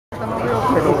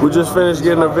We just finished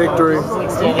getting a victory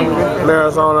in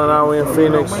Arizona, now we're in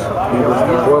Phoenix.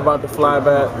 We're about to fly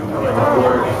back.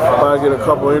 About to get a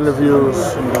couple interviews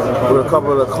with a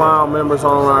couple of the clown members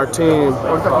on our team.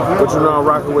 But you know I'm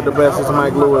rocking with the best, it's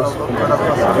Mike Lewis.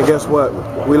 And guess what?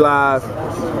 We live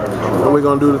and we're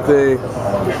gonna do the thing.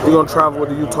 We're gonna travel with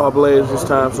the Utah Blaze this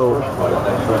time, so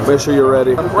make sure you're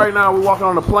ready. Right now we're walking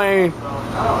on the plane.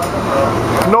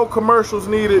 No commercials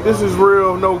needed. This is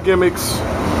real, no gimmicks.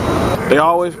 They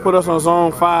always put us on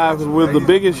zone 5 because we're the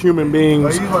biggest human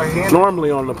beings normally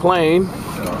on the plane.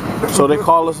 So they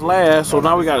call us last. So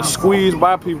now we gotta squeeze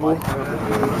by people.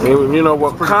 And you know,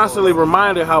 we're constantly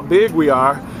reminded how big we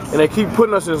are. And they keep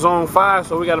putting us in zone 5,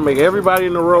 so we gotta make everybody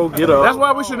in the row get up. That's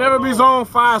why we should never be zone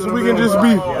 5, so we can just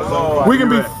be,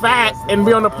 fat and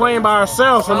be on the plane by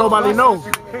ourselves so nobody knows.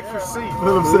 You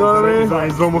know what I mean?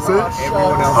 He's almost it.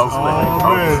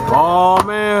 Oh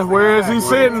man, where is he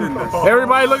sitting?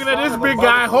 Everybody looking at this big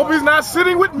guy. Hope he's not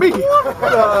sitting with me.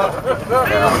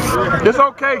 It's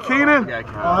okay, Keenan.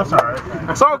 Oh, that's alright.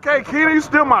 It's okay, Keenan. You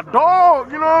still my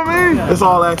dog. You know what I mean? It's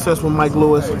all access with Mike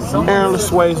Lewis. Aaron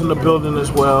LeSue's in the building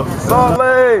as well. Salt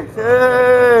Lake,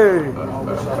 hey,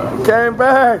 came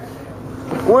back.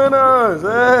 Winners,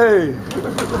 hey,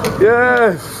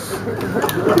 yes,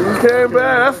 we came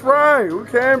back, that's right, we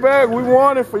came back, we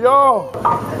won it for y'all.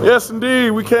 Yes indeed,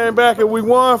 we came back and we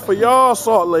won for y'all,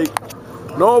 Salt Lake,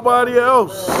 nobody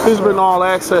else. This has been All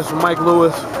Access with Mike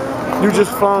Lewis. You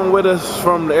just flown with us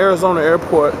from the Arizona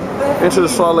airport into the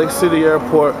Salt Lake City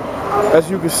airport. As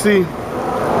you can see,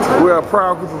 we're a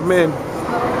proud group of men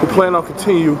who plan on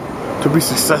continue to be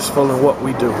successful in what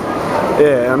we do.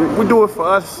 Yeah, I mean, we do it for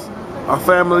us, our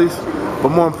families, but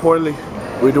more importantly,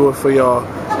 we do it for y'all.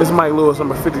 This is Mike Lewis,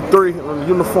 number 53, on the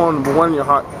uniform, number 1 in your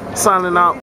heart, signing out.